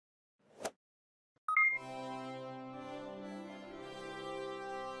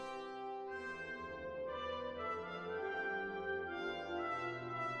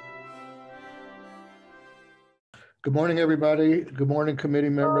Good morning, everybody. Good morning, committee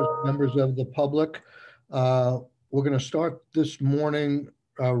members, members of the public. We're going to start this morning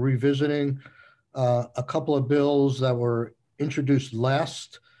revisiting a couple of bills that were introduced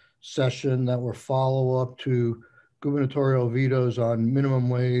last session that were follow-up to gubernatorial vetoes on minimum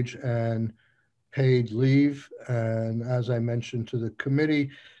wage and paid leave. And as I mentioned to the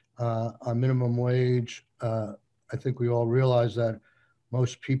committee on minimum wage, I think we all realize that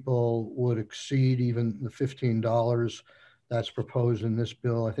most people would exceed even the $15 that's proposed in this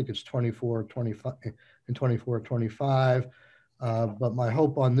bill. I think it's 24.25 and 24.25. But my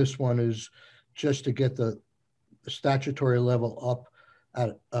hope on this one is just to get the statutory level up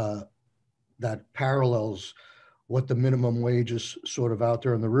at that parallels what the minimum wage is sort of out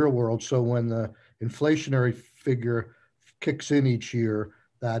there in the real world. So when the inflationary figure kicks in each year,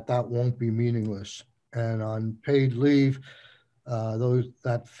 that won't be meaningless. And on paid leave, those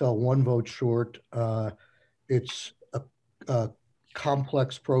that fell one vote short. It's a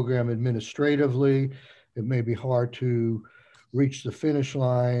complex program administratively. It may be hard to reach the finish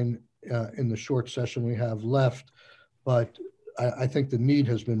line in the short session we have left, but I think the need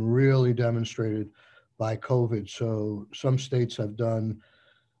has been really demonstrated by COVID. So some states have done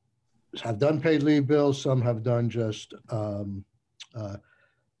paid leave bills. Some have done just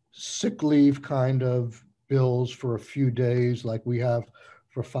sick leave kind of bills for a few days, like we have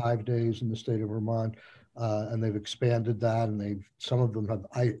for 5 days in the state of Vermont, and they've expanded that, and some of them have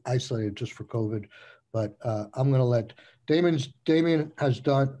isolated just for COVID. But I'm going to let Damien has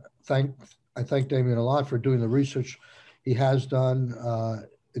done. I thank Damien a lot for doing the research he has done.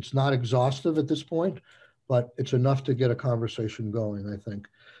 It's not exhaustive at this point, but it's enough to get a conversation going, I think.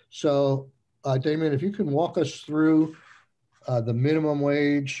 So, Damien, if you can walk us through the minimum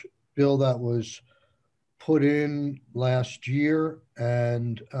wage bill that was put in last year,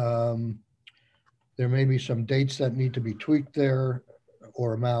 and there may be some dates that need to be tweaked there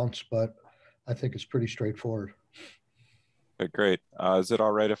or amounts, but I think it's pretty straightforward. Okay, great. Is it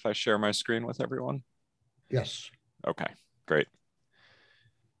all right if I share my screen with everyone? Yes. Okay, great.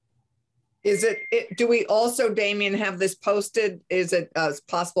 Is it do we also, Damien, have this posted? Is it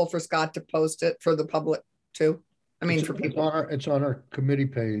possible for Scott to post it for the public too? I mean, for people. It's on our committee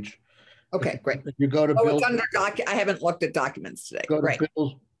page. Okay, great. If you go to bills, it's under I haven't looked at documents today. Go right.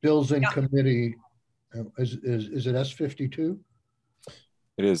 to bills in committee. Is it S.52?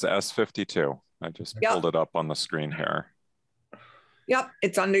 It is S.52. I just pulled it up on the screen here. Yep,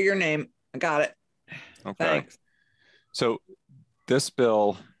 it's under your name. I got it. Okay. Thanks. So this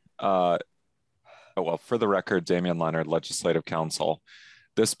bill, well, for the record, Damian Leonard, Legislative Counsel.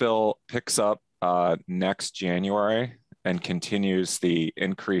 This bill picks up next January and continues the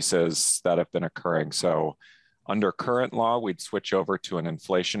increases that have been occurring. So under current law, we'd switch over to an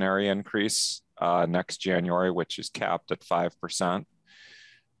inflationary increase next January, which is capped at 5%.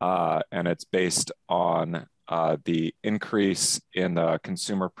 And it's based on the increase in the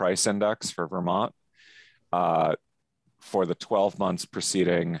consumer price index for Vermont for the 12 months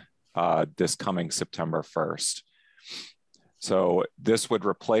preceding this coming September 1st. So this would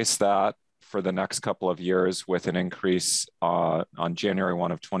replace that for the next couple of years with an increase on January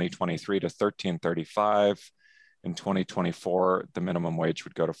 1 of 2023 to $13.35. In 2024, the minimum wage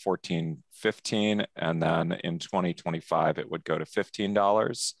would go to $14.15, and then in 2025, it would go to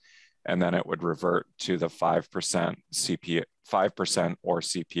 $15, and then it would revert to the 5% or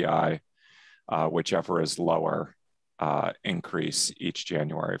CPI, whichever is lower, increase each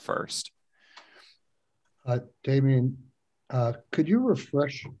January 1st. Damien, could you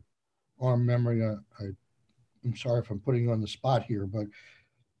refresh our memory? I'm sorry if I'm putting you on the spot here, but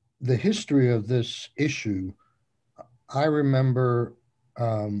the history of this issue, I remember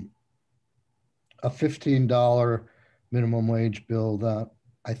a $15 minimum wage bill that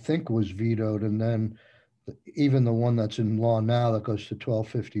I think was vetoed, and then even the one that's in law now that goes to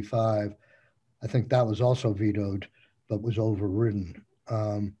 $12.55, I think that was also vetoed, but was overridden.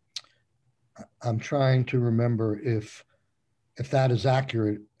 I'm trying to remember if that is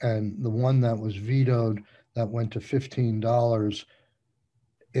accurate, and the one that was vetoed that went to $15,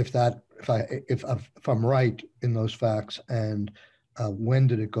 if I'm right in those facts, and when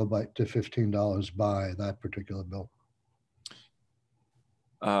did it go to $15 by that particular bill?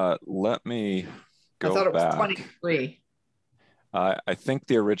 Let me go back. I thought it was 23. I think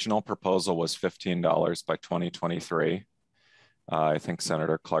the original proposal was $15 by 2023. I think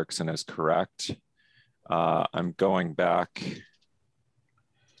Senator Clarkson is correct. I'm going back.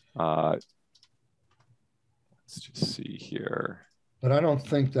 Let's just see here. But I don't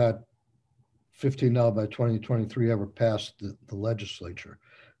think that $15 by 2023 ever passed the legislature,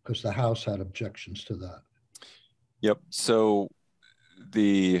 because the House had objections to that. Yep. So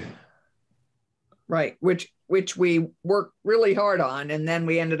the Right, which we worked really hard on, and then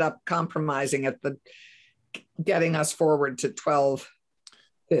we ended up compromising at the getting us forward to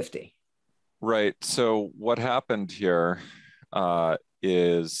 1250. right. So what happened here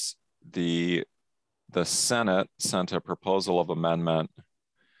is the Senate sent a proposal of amendment.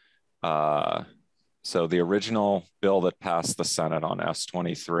 So the original bill that passed the Senate on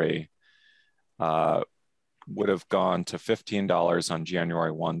S.23 would have gone to $15 on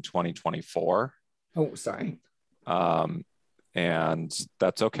January 1, 2024. Oh, sorry. And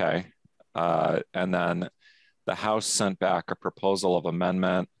that's okay. And then the House sent back a proposal of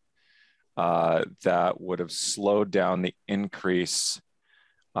amendment that would have slowed down the increase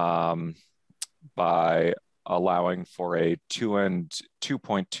by allowing for a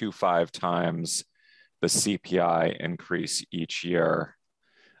 2.25 times the CPI increase each year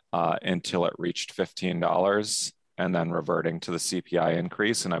until it reached $15, and then reverting to the CPI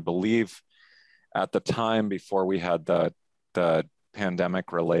increase. And I believe at the time, before we had the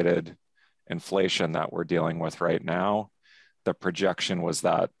pandemic related inflation that we're dealing with right now, the projection was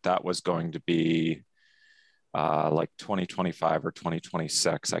that that was going to be like 2025 or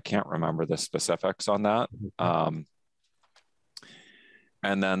 2026. I can't remember the specifics on that. And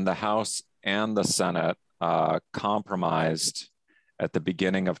then the House and the Senate compromised at the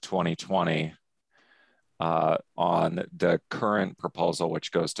beginning of 2020 on the current proposal,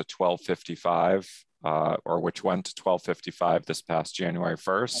 which goes to 1255, or which went to 1255 this past January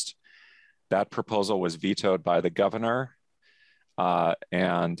 1st. That proposal was vetoed by the governor,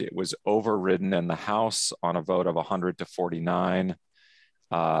 and it was overridden in the House on a vote of 100 to 49,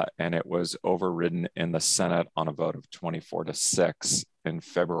 and it was overridden in the Senate on a vote of 24 to 6 in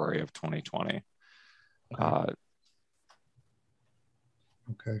February of 2020.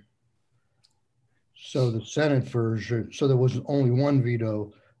 Okay. So the Senate version, so there was only one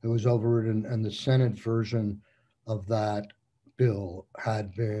veto that was overridden, and the Senate version of that bill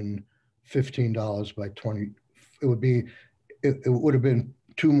had been $15 by 20. It would have been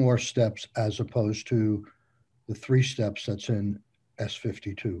two more steps as opposed to the 3 steps that's in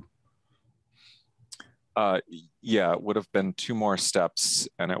S.52. Yeah, it would have been 2 more steps,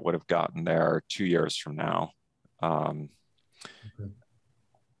 and it would have gotten there 2 years from now. Okay.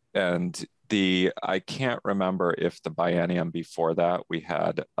 And I can't remember if the biennium before that we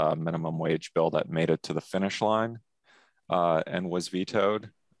had a minimum wage bill that made it to the finish line and was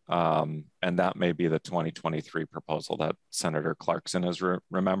vetoed. And that may be the 2023 proposal that Senator Clarkson is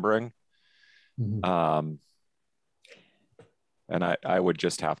remembering. Mm-hmm. And I would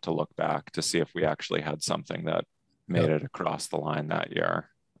just have to look back to see if we actually had something that made it across the line that year.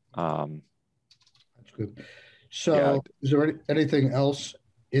 That's good. So is there anything else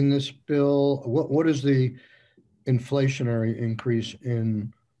in this bill? What is the inflationary increase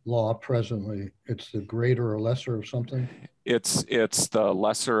in law presently? It's the greater or lesser of something? It's the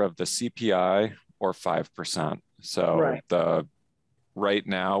lesser of the CPI or 5%. So right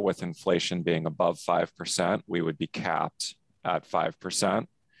now, with inflation being above 5%, we would be capped at 5%.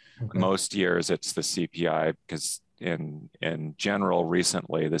 Okay. Most years it's the CPI, because in general,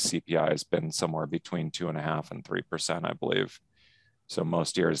 recently the CPI has been somewhere between 2.5% and 3%, I believe. So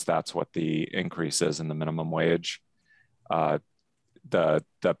most years that's what the increase is in the minimum wage. The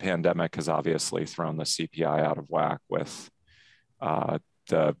pandemic has obviously thrown the CPI out of whack with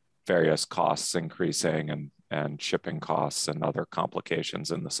the various costs increasing and shipping costs and other complications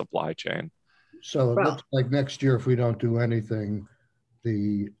in the supply chain. So it looks like next year, if we don't do anything,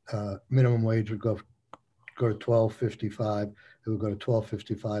 the minimum wage would go to $12.55. It would go to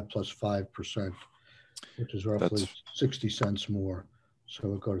 $12.55 plus 5%, which is roughly 60 cents more. So it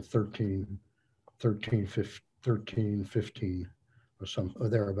would go to 13.15 or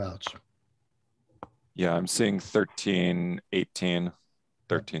thereabouts. Yeah, I'm seeing 13.18,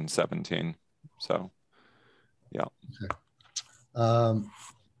 13.17. So, yeah. Okay. All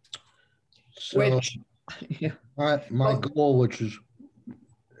right, my goal, which is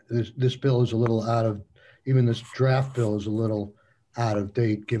this bill is a little out of, even this draft bill is a little out of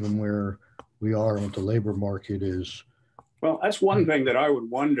date given where we are and what the labor market is. Well, that's one thing that I would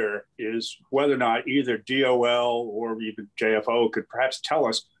wonder is whether or not either DOL or even JFO could perhaps tell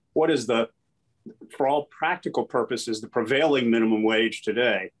us what is for all practical purposes, the prevailing minimum wage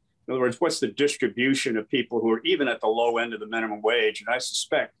today. In other words, what's the distribution of people who are even at the low end of the minimum wage? And I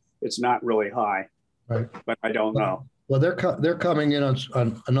suspect it's not really high, right? But I don't know. Well, they're coming in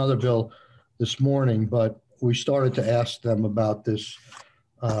on another bill this morning, but we started to ask them about this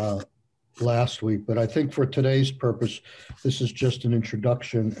last week. But I think for today's purpose, this is just an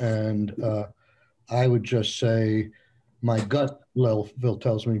introduction. And I would just say my gut Bill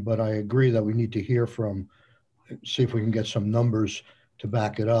tells me, but I agree that we need to hear from, see if we can get some numbers to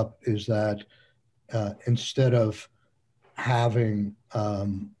back it up, is that instead of having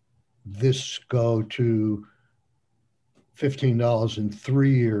this go to $15 in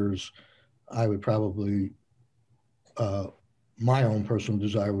 3 years, I would probably, my own personal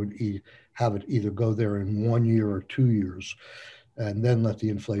desire would have it either go there in 1 year or 2 years, and then let the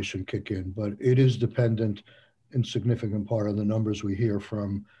inflation kick in. But it is dependent in significant part on the numbers we hear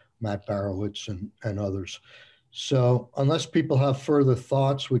from Matt Barowitz and others. So unless people have further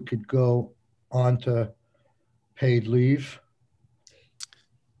thoughts, we could go on to paid leave.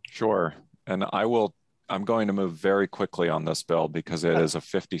 Sure. And I'm going to move very quickly on this bill because it is a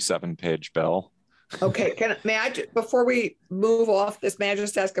 57-page bill. Okay, before we move off this, may I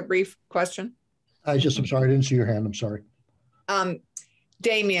just ask a brief question? I'm sorry, I didn't see your hand. I'm sorry.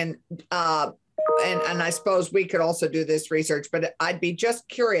 Damien, and I suppose we could also do this research, but I'd be just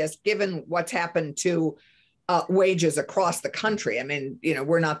curious, given what's happened to wages across the country. I mean,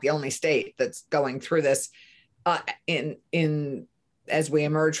 we're not the only state that's going through this as we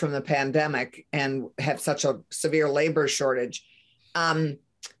emerge from the pandemic and have such a severe labor shortage.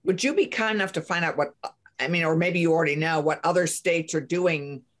 Would you be kind enough to find out or maybe you already know what other states are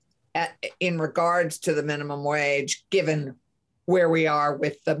doing in regards to the minimum wage, given where we are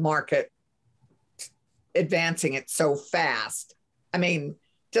with the market advancing it so fast? I mean,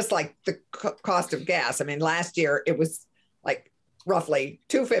 just like the cost of gas. I mean, last year it was like roughly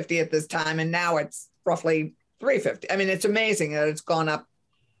 $2.50 at this time, and now it's roughly $3.50. I mean, it's amazing that it's gone up.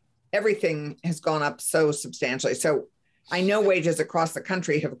 Everything has gone up so substantially. So I know wages across the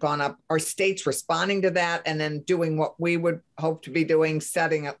country have gone up. Are states responding to that and then doing what we would hope to be doing,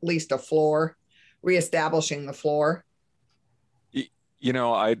 setting at least a floor, reestablishing the floor?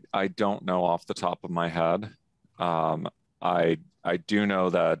 I don't know off the top of my head. I do know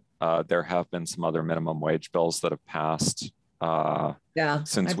that there have been some other minimum wage bills that have passed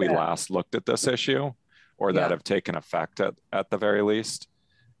since we last looked at this issue, or that have taken effect at the very least.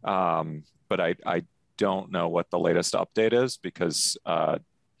 But I don't know what the latest update is, because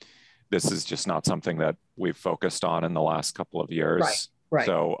this is just not something that we've focused on in the last couple of years. Right.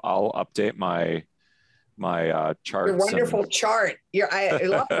 So I'll update my charts. Your wonderful chart. I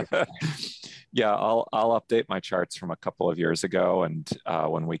love it. Yeah, I'll update my charts from a couple of years ago, and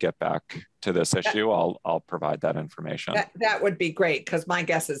when we get back to this issue, I'll provide that information. That would be great, because my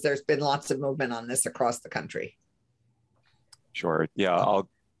guess is there's been lots of movement on this across the country. Sure. Yeah, I'll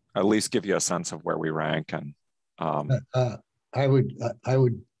at least give you a sense of where we rank. And I would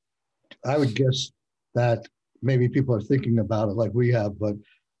guess that maybe people are thinking about it like we have, but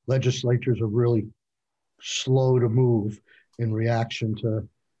legislatures are really slow to move in reaction to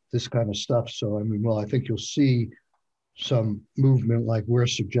this kind of stuff. So, I mean, I think you'll see some movement like we're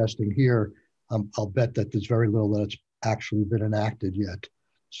suggesting here. I'll bet that there's very little that's actually been enacted yet.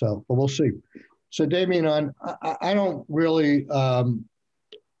 So, but we'll see. So, Damien, I don't really,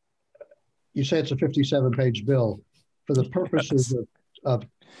 you say it's a 57-page bill. For the purposes of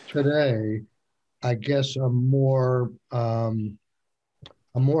today, I guess I'm more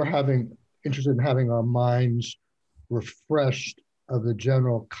interested in having our minds refreshed of the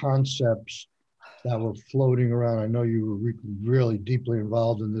general concepts that were floating around. I know you were really deeply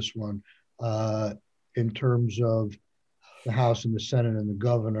involved in this one, in terms of the House and the Senate and the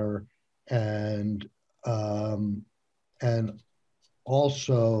governor, and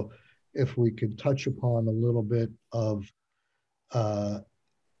also if we could touch upon a little bit of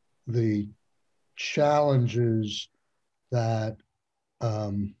the challenges that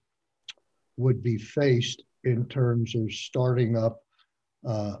would be faced in terms of starting up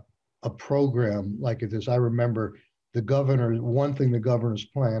a program like this. I remember one thing the governor's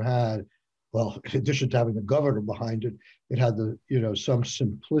plan had, well, in addition to having the governor behind it, it had some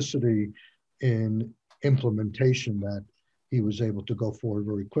simplicity in implementation that he was able to go forward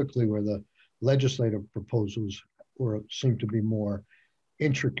very quickly, where the legislative proposals seemed to be more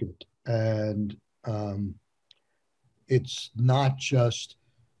intricate. And it's not just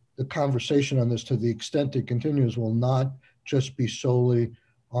the conversation on this, to the extent it continues, will not just be solely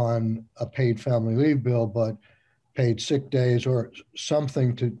on a paid family leave bill, but paid sick days or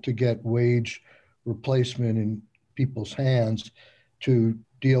something to get wage replacement in people's hands to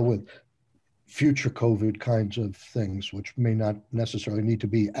deal with future COVID kinds of things, which may not necessarily need to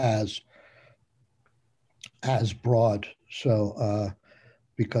be as broad. So,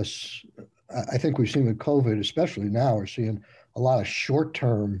 because I think we've seen with COVID, especially now, we're seeing a lot of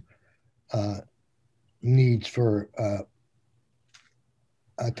short-term needs for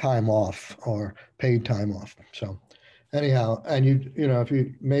a time off or paid time off. So Anyhow, and if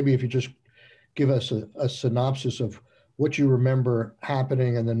you just give us a synopsis of what you remember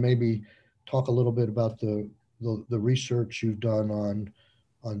happening, and then maybe talk a little bit about the research you've done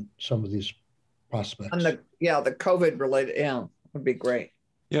on some of these On prospects. the COVID related, would be great.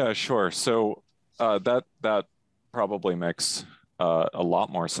 Yeah, sure. So that probably makes a lot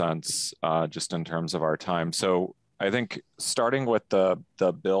more sense just in terms of our time. So I think starting with the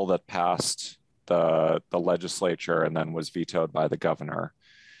bill that passed the legislature and then was vetoed by the governor,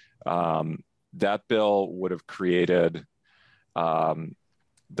 that bill would have created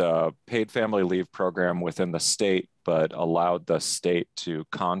the paid family leave program within the state, but allowed the state to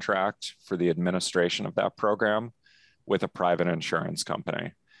contract for the administration of that program with a private insurance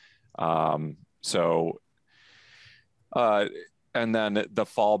company. And then the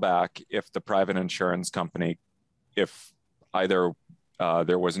fallback, if the private insurance company, if either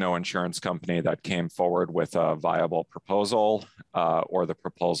there was no insurance company that came forward with a viable proposal, or the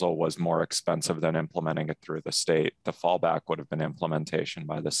proposal was more expensive than implementing it through the state, the fallback would have been implementation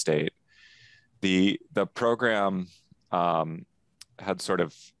by the state. The program had sort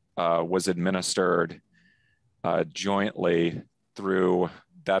of was administered jointly through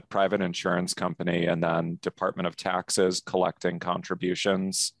that private insurance company and then Department of Taxes collecting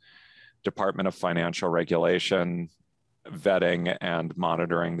contributions, Department of Financial Regulation vetting and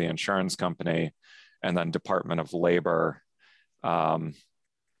monitoring the insurance company, and then Department of Labor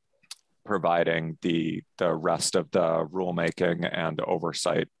providing the rest of the rulemaking and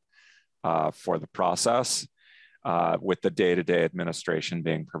oversight for the process, with the day-to-day administration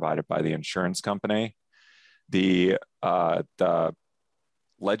being provided by the insurance company. The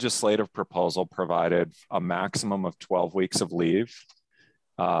legislative proposal provided a maximum of 12 weeks of leave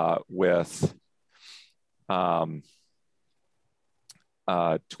with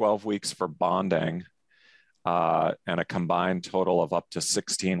 12 weeks for bonding and a combined total of up to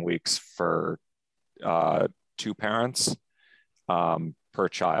 16 weeks for two parents per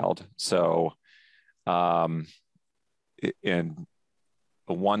child. So one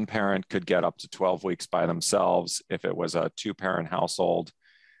parent could get up to 12 weeks by themselves. If it was a two-parent household,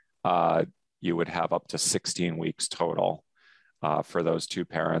 you would have up to 16 weeks total for those two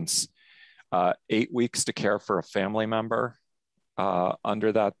parents. 8 weeks to care for a family member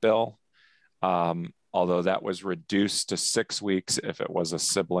under that bill, although that was reduced to 6 weeks if it was a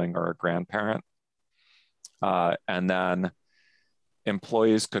sibling or a grandparent. And then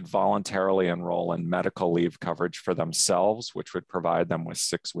employees could voluntarily enroll in medical leave coverage for themselves, which would provide them with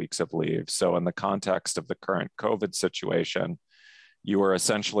 6 weeks of leave. So in the context of the current COVID situation, you are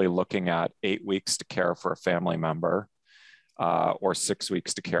essentially looking at 8 weeks to care for a family member, or 6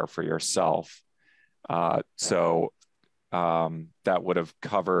 weeks to care for yourself. So that would have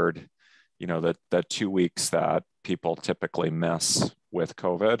covered, the 2 weeks that people typically miss with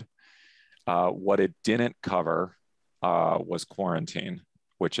COVID. What it didn't cover was quarantine,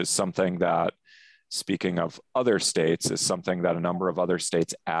 which is something that, speaking of other states, is something that a number of other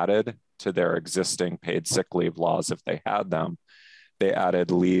states added to their existing paid sick leave laws if they had them. They added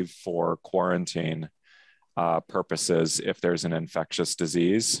leave for quarantine purposes if there's an infectious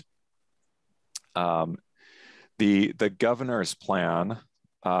disease. The governor's plan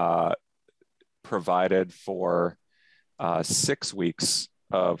provided for 6 weeks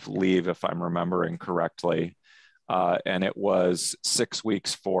of leave, if I'm remembering correctly, and it was 6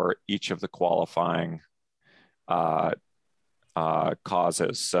 weeks for each of the qualifying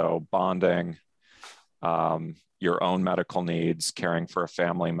causes. So bonding, your own medical needs, caring for a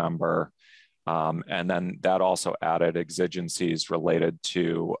family member, and then that also added exigencies related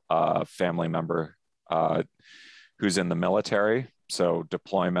to a family member who's in the military. So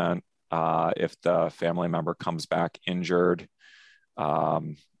deployment, if the family member comes back injured,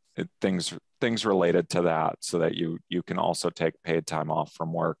 things related to that, so that you can also take paid time off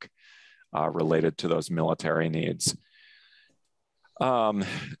from work related to those military needs.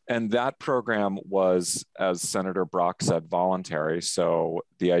 And that program was, as Senator Brock said, voluntary. So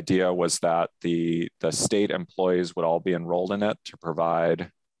the idea was that the state employees would all be enrolled in it to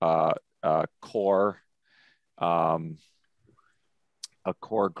provide a core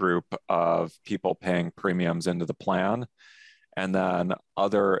group of people paying premiums into the plan. And then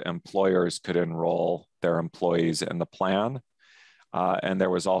other employers could enroll their employees in the plan. And there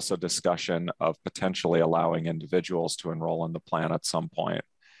was also discussion of potentially allowing individuals to enroll in the plan at some point.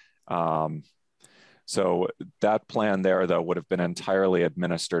 So that plan there, though, would have been entirely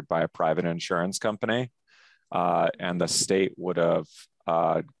administered by a private insurance company. And the state would have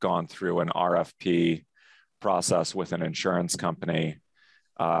gone through an RFP process with an insurance company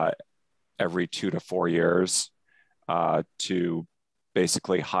every 2 to 4 years to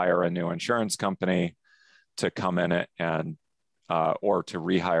basically hire a new insurance company to come in and or to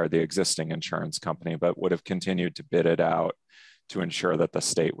rehire the existing insurance company, but would have continued to bid it out to ensure that the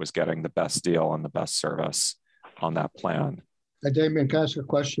state was getting the best deal and the best service on that plan. Damien, can I ask a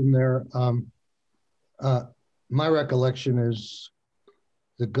question there? My recollection is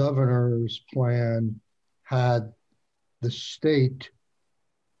the governor's plan had the state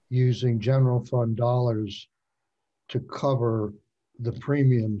using general fund dollars to cover the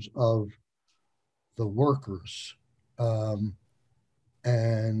premiums of the workers.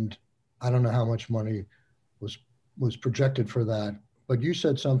 And I don't know how much money was projected for that, but you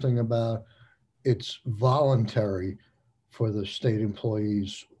said something about it's voluntary for the state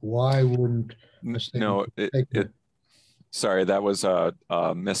employees. Why wouldn't the state sorry, that was a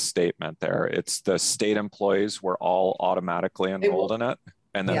misstatement there. It's the state employees were all automatically enrolled in it,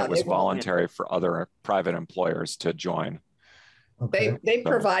 and then it was voluntary for other private employers to join. Okay. They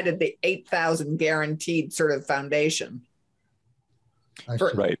provided the 8,000 guaranteed sort of foundation.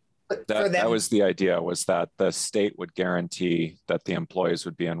 Right. That was the idea, was that the state would guarantee that the employees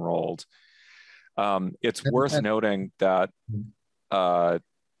would be enrolled. It's worth noting that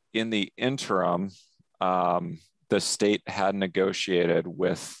in the interim, the state had negotiated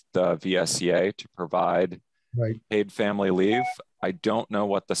with the VSEA to provide paid family leave. I don't know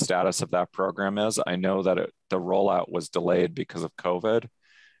what the status of that program is. I know that the rollout was delayed because of COVID,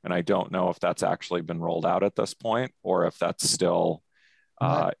 and I don't know if that's actually been rolled out at this point or if that's still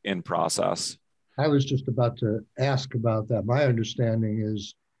in process. I was just about to ask about that. My understanding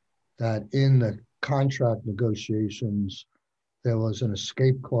is that in the contract negotiations, there was an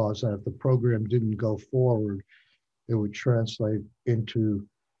escape clause that if the program didn't go forward, it would translate into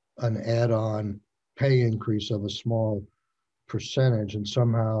an add-on pay increase of a small percentage. And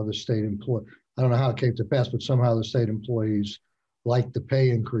somehow the state I don't know how it came to pass, but somehow the state employees liked the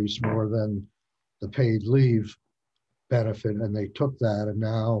pay increase more than the paid leave benefit, and they took that. And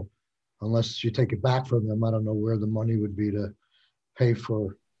now, unless you take it back from them, I don't know where the money would be to pay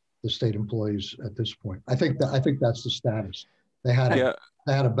for the state employees at this point. I think that's the status. They had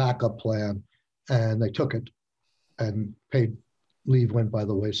a backup plan, and they took it, and paid leave went by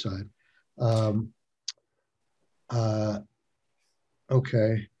the wayside.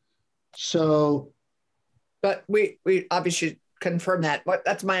 Okay, so. But we obviously confirm that.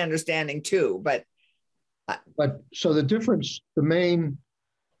 That's my understanding too. But so the difference, the main,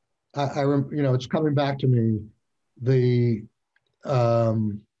 it's coming back to me.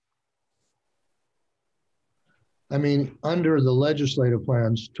 Under the legislative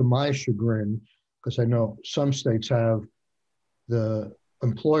plans, to my chagrin, because I know some states have the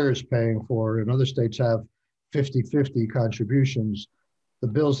employers paying for it and other states have 50-50 contributions. The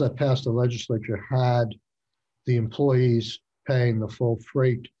bills that passed the legislature had the employees paying the full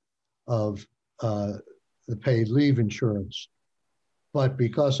freight of the paid leave insurance. But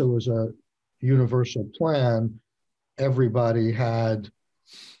because it was a universal plan, everybody had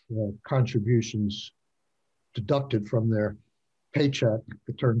contributions deducted from their paycheck.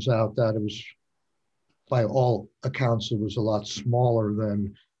 It turns out that it was, by all accounts, it was a lot smaller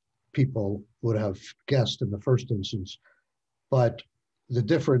than people would have guessed in the first instance. But the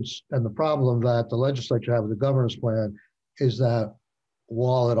difference and the problem that the legislature had with the governor's plan is that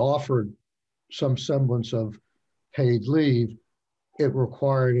while it offered some semblance of paid leave, it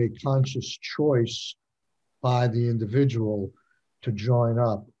required a conscious choice by the individual to join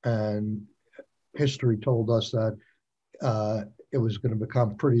up. And history told us that it was going to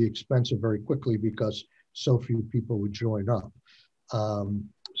become pretty expensive very quickly because so few people would join up.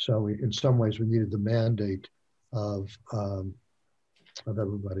 So in some ways, we needed the mandate of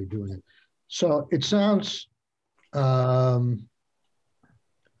everybody doing it. So it sounds,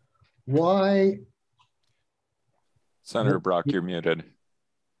 why? Senator Brock, you're muted.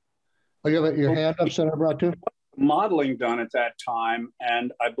 Oh, you have your hand up, Senator Brock, too? Modeling done at that time.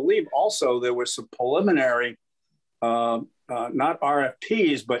 And I believe also there was some preliminary, not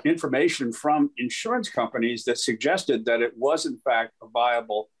RFPs, but information from insurance companies that suggested that it was, in fact, a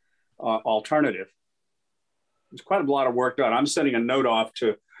viable alternative. There's quite a lot of work done. I'm sending a note off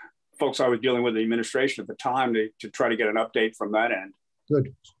to folks I was dealing with the administration at the time to try to get an update from that end.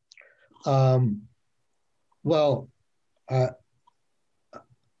 Good.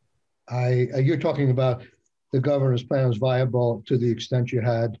 You're talking about the governor's plan was viable to the extent you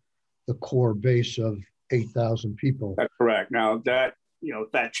had the core base of 8,000 people. That's correct. Now that,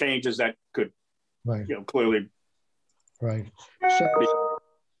 if that changes, that could, clearly. Right.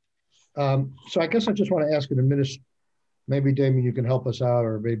 So I guess I just want to ask in a minute, maybe Damien, you can help us out,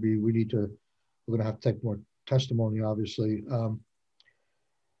 or maybe we're going to have to take more testimony, obviously.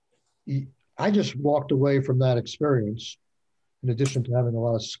 I just walked away from that experience, in addition to having a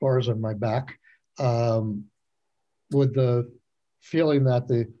lot of scars on my back, with the feeling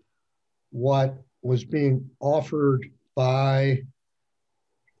that what was being offered by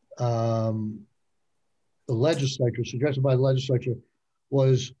the legislature, suggested by the legislature,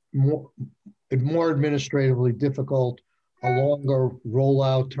 was more administratively difficult, a longer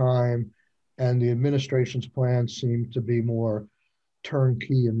rollout time, and the administration's plan seemed to be more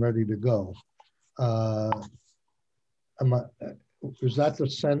turnkey and ready to go. Is that the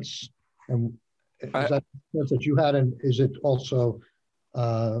sense? And is that the sense that you had? And is it also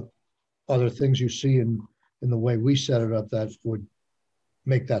other things you see in the way we set it up that would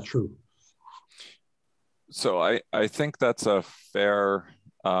make that true? So I think that's a fair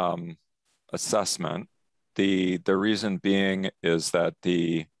assessment. The reason being is that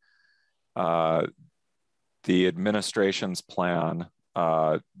the administration's plan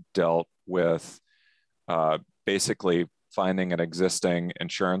dealt with basically finding an existing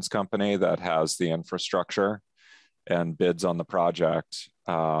insurance company that has the infrastructure and bids on the project,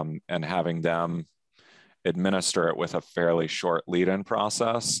 and having them administer it with a fairly short lead-in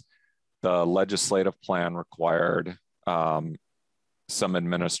process. The legislative plan required some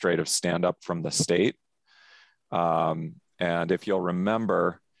administrative stand-up from the state. And if you'll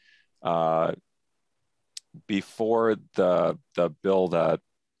remember, before the bill that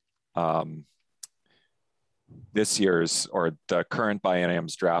this year's or the current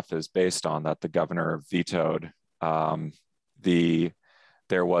biennium's draft is based on, that the governor vetoed,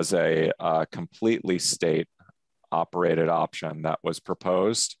 there was a completely state-operated option that was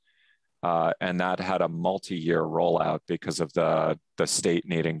proposed, and that had a multi-year rollout because of the state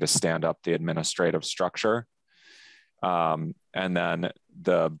needing to stand up the administrative structure. And then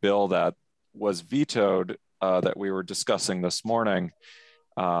the bill that was vetoed that we were discussing this morning,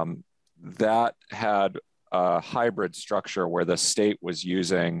 that had a hybrid structure where the state was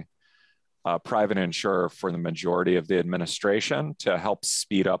using a private insurer for the majority of the administration to help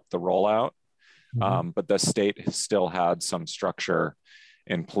speed up the rollout. But the state still had some structure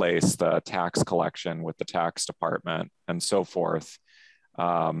in place, the tax collection with the tax department and so forth.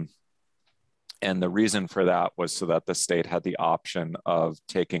 And the reason for that was so that the state had the option of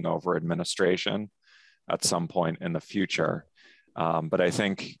taking over administration at some point in the future. But I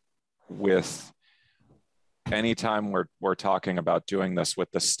think with anytime we're talking about doing this with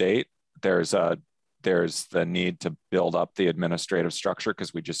the state, there's the need to build up the administrative structure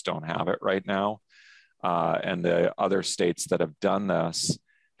because we just don't have it right now. And the other states that have done this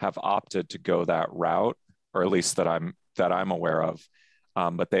have opted to go that route, or at least that I'm aware of.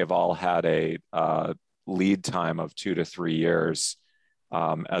 But they've all had a lead time of 2 to 3 years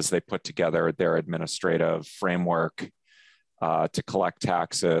as they put together their administrative framework to collect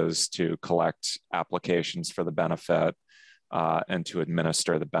taxes, to collect applications for the benefit, and to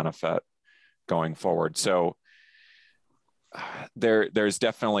administer the benefit going forward. So there's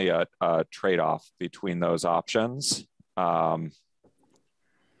definitely a trade-off between those options.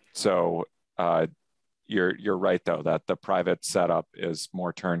 So you're right, though, that the private setup is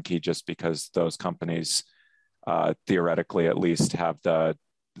more turnkey just because those companies theoretically at least have the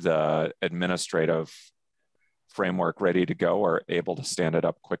administrative framework ready to go, or able to stand it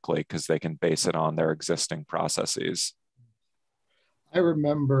up quickly because they can base it on their existing processes. I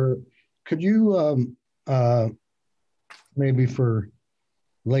remember, could you maybe for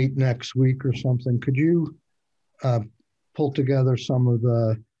late next week or something, could you pull together some of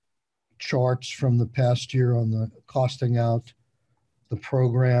the charts from the past year on the costing out the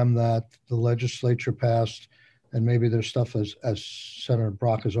program that the legislature passed? And maybe there's stuff as Senator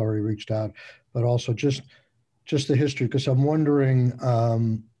Brock has already reached out, but also just the history, because I'm wondering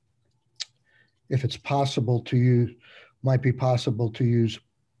if it's possible to use, might be possible to use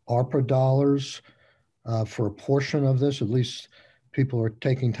ARPA dollars for a portion of this. At least people are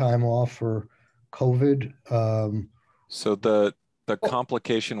taking time off for COVID. So the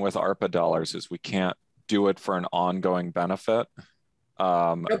complication with ARPA dollars is we can't do it for an ongoing benefit.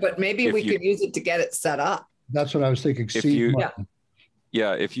 No, but maybe we could use it to get it set up. That's what I was thinking.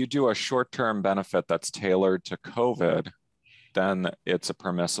 If you do a short-term benefit that's tailored to COVID, then it's a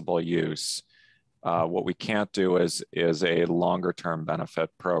permissible use. What we can't do is a longer-term benefit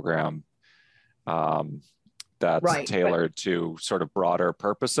program that's tailored to sort of broader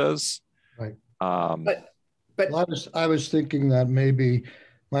purposes. Right. But I was thinking that maybe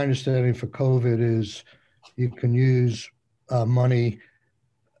my understanding for COVID is you can use money.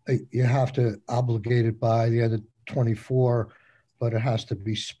 You have to obligate it by the end of 24, but it has to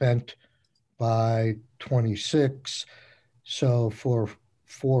be spent by 26. So for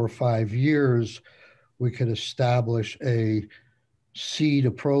 4 or 5 years, we could establish a seed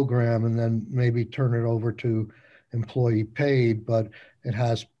a program and then maybe turn it over to employee paid, but it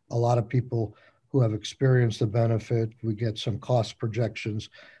has a lot of people who have experienced the benefit. We get some cost projections,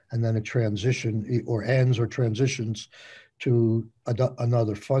 and then it transitions to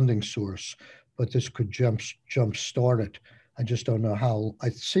another funding source. But this could jump start it. I just don't know how. I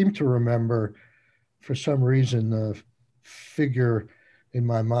seem to remember, for some reason, the figure in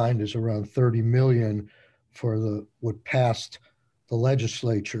my mind is around 30 million for what passed the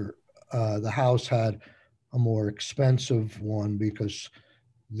legislature. The House had a more expensive one because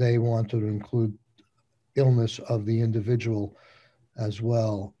they wanted to include illness of the individual as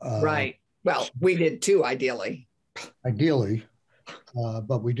well. Right. Well, we did too, ideally. Ideally,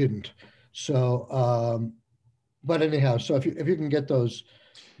 but we didn't. So, but anyhow, so if you can get those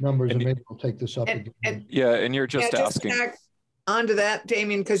numbers, and maybe we'll take this up again. And you're just asking. Onto that,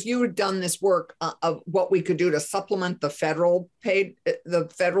 Damien, because you had done this work of what we could do to supplement the federal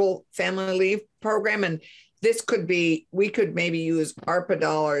family leave program. And this could be, we could maybe use ARPA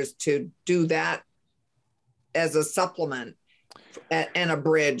dollars to do that as a supplement and a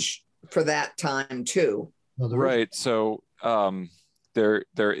bridge for that time too. Right. So there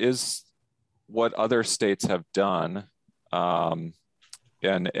is what other states have done.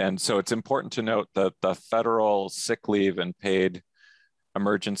 And so it's important to note that the federal sick leave and paid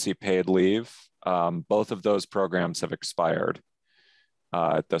emergency paid leave, both of those programs have expired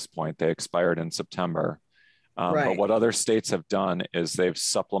at this point. They expired in September. Right. But what other states have done is they've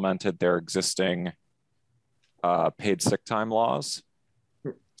supplemented their existing paid sick time laws.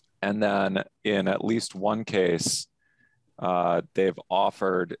 And then in at least one case, they've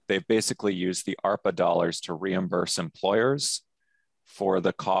basically used the ARPA dollars to reimburse employers for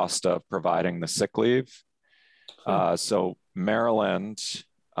the cost of providing the sick leave. So Maryland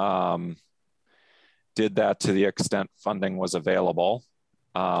did that to the extent funding was available.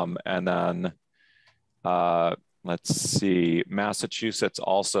 And then let's see, Massachusetts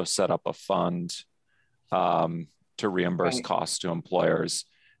also set up a fund to reimburse costs to employers.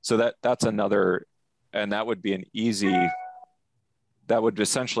 So that's another, and that would be that would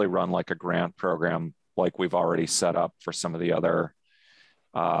essentially run like a grant program like we've already set up for some of the other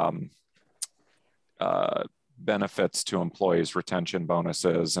benefits to employees, retention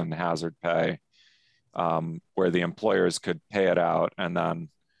bonuses and hazard pay, where the employers could pay it out and then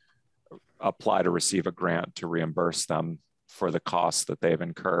apply to receive a grant to reimburse them for the costs that they've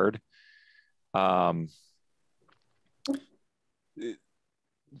incurred.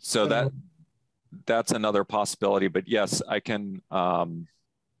 So that's another possibility, but yes, I can,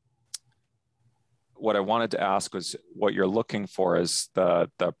 what I wanted to ask was what you're looking for is the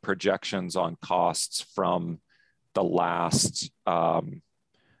projections on costs from the last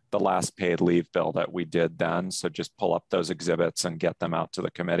paid leave bill that we did then. So just pull up those exhibits and get them out to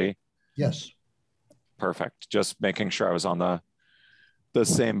the committee. Yes. Perfect. Just making sure I was on the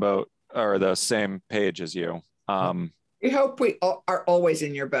same boat or the same page as you. We hope we are always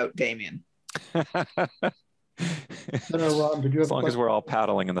in your boat, Damien. Senator Ron, did you have as long as we're all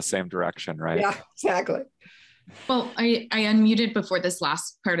paddling in the same direction, right? Yeah, exactly. Well, I unmuted before this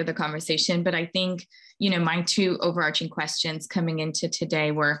last part of the conversation, but I think, my two overarching questions coming into today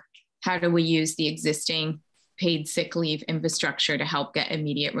were, how do we use the existing paid sick leave infrastructure to help get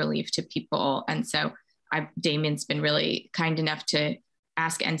immediate relief to people? And so Damien's been really kind enough to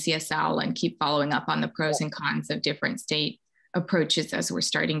ask NCSL and keep following up on the pros and cons of different state approaches as we're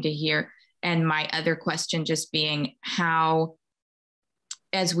starting to hear. And my other question just being how,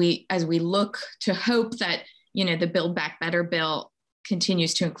 as we look to hope that, the Build Back Better bill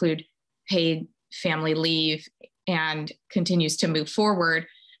continues to include paid family leave and continues to move forward,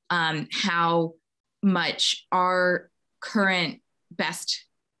 how much our current best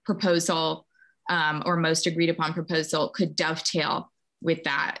proposal or most agreed upon proposal could dovetail with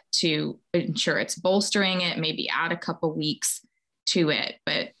that to ensure it's bolstering it, maybe add a couple weeks to it.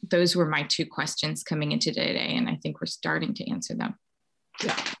 But those were my two questions coming into today, and I think we're starting to answer them.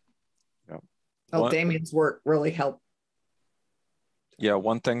 Yeah. Well, Damien's work really helped. Yeah,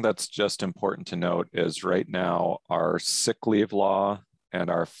 one thing that's just important to note is right now our sick leave law and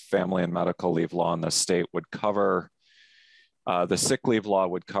our family and medical leave law in the state would cover, the sick leave law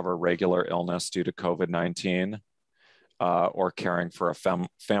would cover regular illness due to COVID-19 or caring for a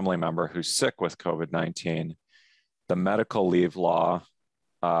family member who's sick with COVID-19. The medical leave law,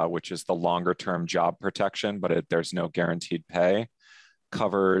 which is the longer term job protection, but there's no guaranteed pay,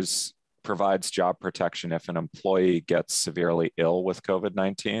 provides job protection if an employee gets severely ill with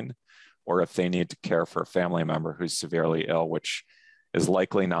COVID-19 or if they need to care for a family member who's severely ill, which is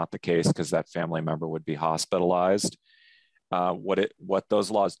likely not the case because that family member would be hospitalized. What those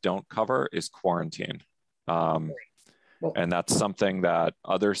laws don't cover is quarantine. And that's something that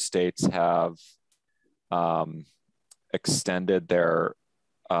other states have extended their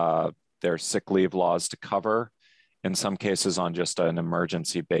sick leave laws to cover. In some cases on just an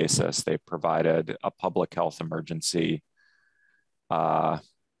emergency basis. They provided a public health emergency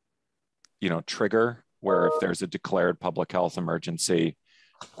trigger where if there's a declared public health emergency,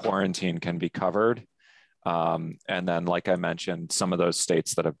 quarantine can be covered. And then, like I mentioned, some of those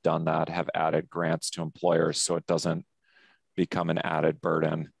states that have done that have added grants to employers so it doesn't become an added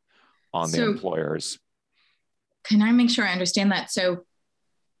burden on the employers. Can I make sure I understand that? So,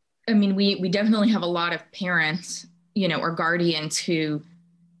 I mean, we definitely have a lot of parents, or guardians who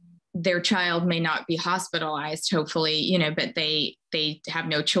their child may not be hospitalized, hopefully, but they have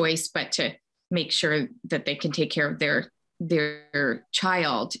no choice but to make sure that they can take care of their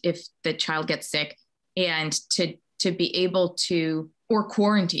child if the child gets sick, and to be able to, or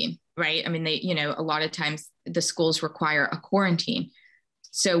quarantine, right? I mean, a lot of times the schools require a quarantine.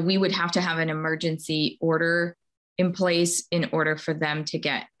 So we would have to have an emergency order in place in order for them to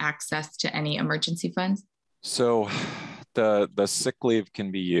get access to any emergency funds? So the sick leave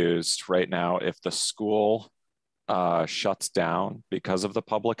can be used right now if the school shuts down because of the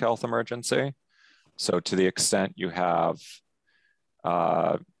public health emergency. So to the extent you have,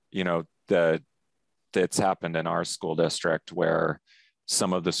 it's happened in our school district where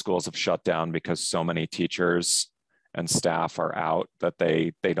some of the schools have shut down because so many teachers and staff are out that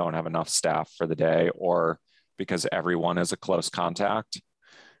they don't have enough staff for the day, or because everyone is a close contact.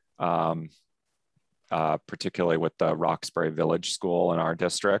 Particularly with the Roxbury Village School in our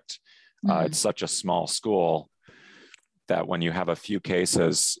district. It's such a small school that when you have a few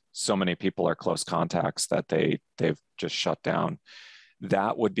cases, so many people are close contacts that they've just shut down.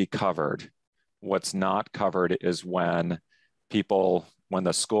 That would be covered. What's not covered is when the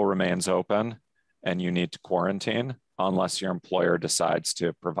school remains open and you need to quarantine, unless your employer decides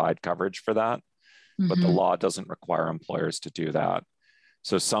to provide coverage for that. But the law doesn't require employers to do that.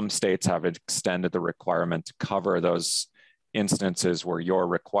 So some states have extended the requirement to cover those instances where you're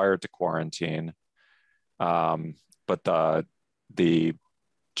required to quarantine, but the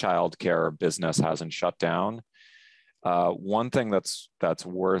childcare business hasn't shut down. One thing that's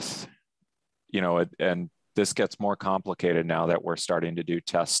worth, and this gets more complicated now that we're starting to do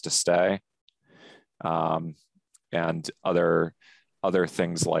tests to stay, and other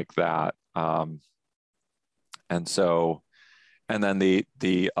things like that. And then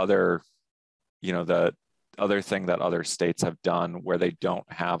the other thing that other states have done where they don't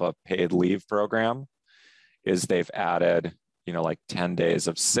have a paid leave program is they've added, like 10 days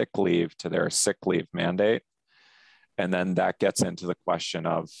of sick leave to their sick leave mandate. And then that gets into the question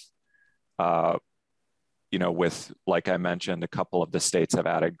of, with, like I mentioned, a couple of the states have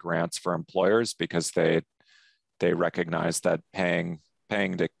added grants for employers because they recognize that paying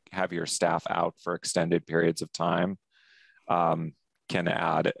to have your staff out for extended periods of time can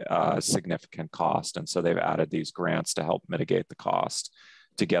add a significant cost. And so they've added these grants to help mitigate the cost,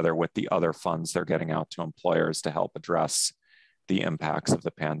 together with the other funds they're getting out to employers to help address the impacts of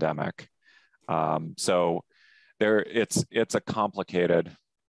the pandemic. So it's a complicated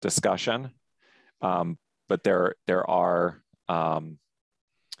discussion, but there are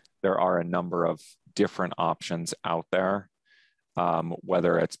a number of different options out there,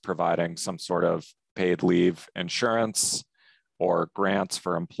 whether it's providing some sort of paid leave insurance or grants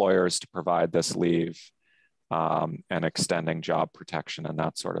for employers to provide this leave, and extending job protection and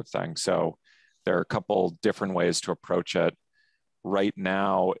that sort of thing. So there are a couple different ways to approach it. Right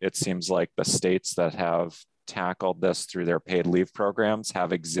now, it seems like the states that have tackled this through their paid leave programs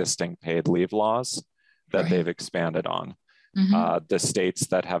have existing paid leave laws that they've expanded on. The states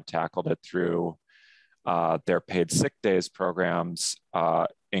that have tackled it through their paid sick days programs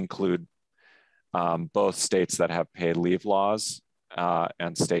include both states that have paid leave laws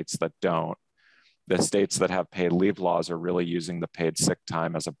and states that don't. The states that have paid leave laws are really using the paid sick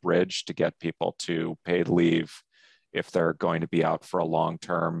time as a bridge to get people to paid leave if they're going to be out for a long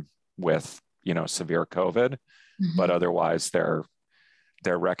term with, severe COVID. But otherwise, they're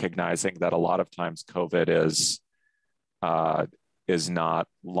recognizing that a lot of times COVID is not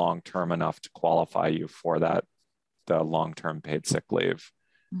long term enough to qualify you for the long term paid sick leave.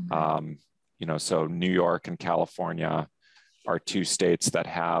 So New York and California are two states that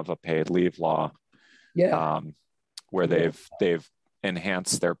have a paid leave law, where they've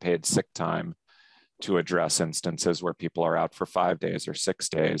enhanced their paid sick time to address instances where people are out for 5 days or 6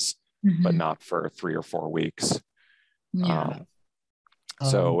 days but not for 3 or 4 weeks. Yeah.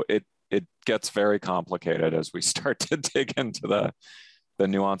 So it gets very complicated as we start to dig into the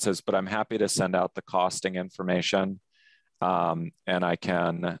nuances, but I'm happy to send out the costing information. And I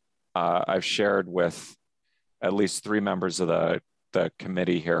can, I've shared with at least 3 members of the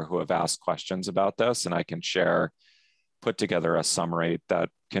committee here who have asked questions about this, and I can put together a summary that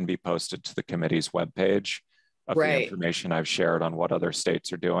can be posted to the committee's webpage of the information I've shared on what other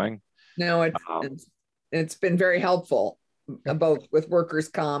states are doing. No, it's been very helpful, both with workers'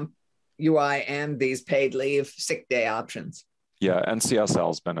 comp, UI, and these paid leave, sick day options. Yeah, NCSL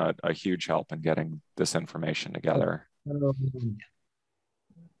has been a huge help in getting this information together.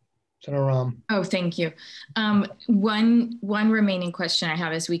 Senator Rahm. Oh, thank you. One remaining question I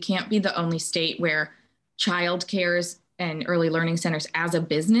have is, we can't be the only state where child cares and early learning centers as a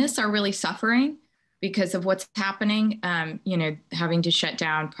business are really suffering because of what's happening, having to shut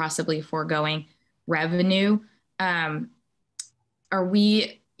down, possibly foregoing revenue. Are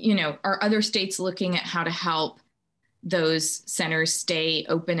other states looking at how to help those centers stay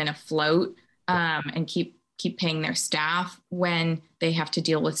open and afloat, and keep paying their staff when they have to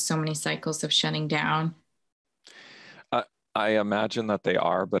deal with so many cycles of shutting down? I imagine that they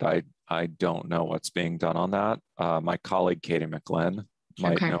are, but I don't know what's being done on that. My colleague, Katie McGlynn,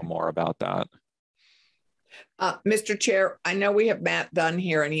 might know more about that. Mr. Chair, I know we have Matt Dunn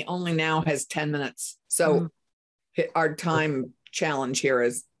here, and he only now has 10 minutes. So our time challenge here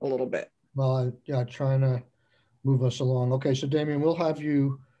is a little bit. Well, trying to move us along. Okay, so Damien, we'll have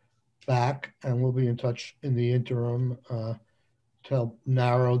you back, and we'll be in touch in the interim to help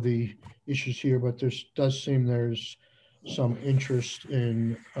narrow the issues here. But there does seem there's some interest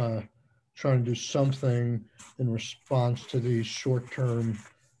in trying to do something in response to these short-term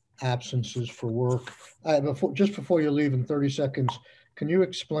absences for work. Just before you leave in 30 seconds, can you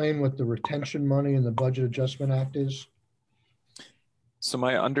explain what the retention money in the Budget Adjustment Act is? So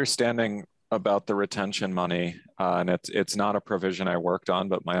my understanding about the retention money, and it's not a provision I worked on,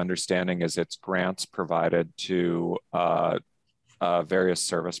 but my understanding is it's grants provided to various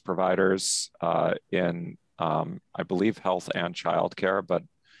service providers in, I believe, health and childcare, but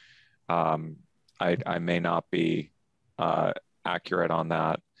I may not be accurate on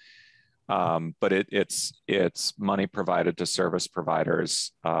that. But it's money provided to service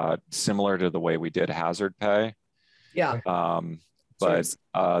providers, similar to the way we did hazard pay. Yeah. But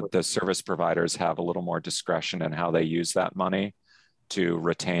the service providers have a little more discretion in how they use that money to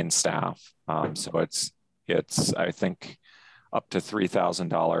retain staff. So it's I think up to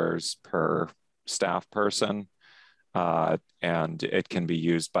 $3,000 per staff person, and it can be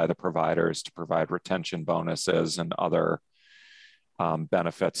used by the providers to provide retention bonuses and other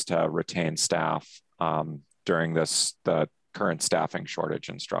benefits to retain staff during the current staffing shortage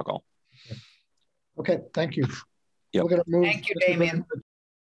and struggle. Okay, thank you. Yep. We're going to move. Thank you, Damien.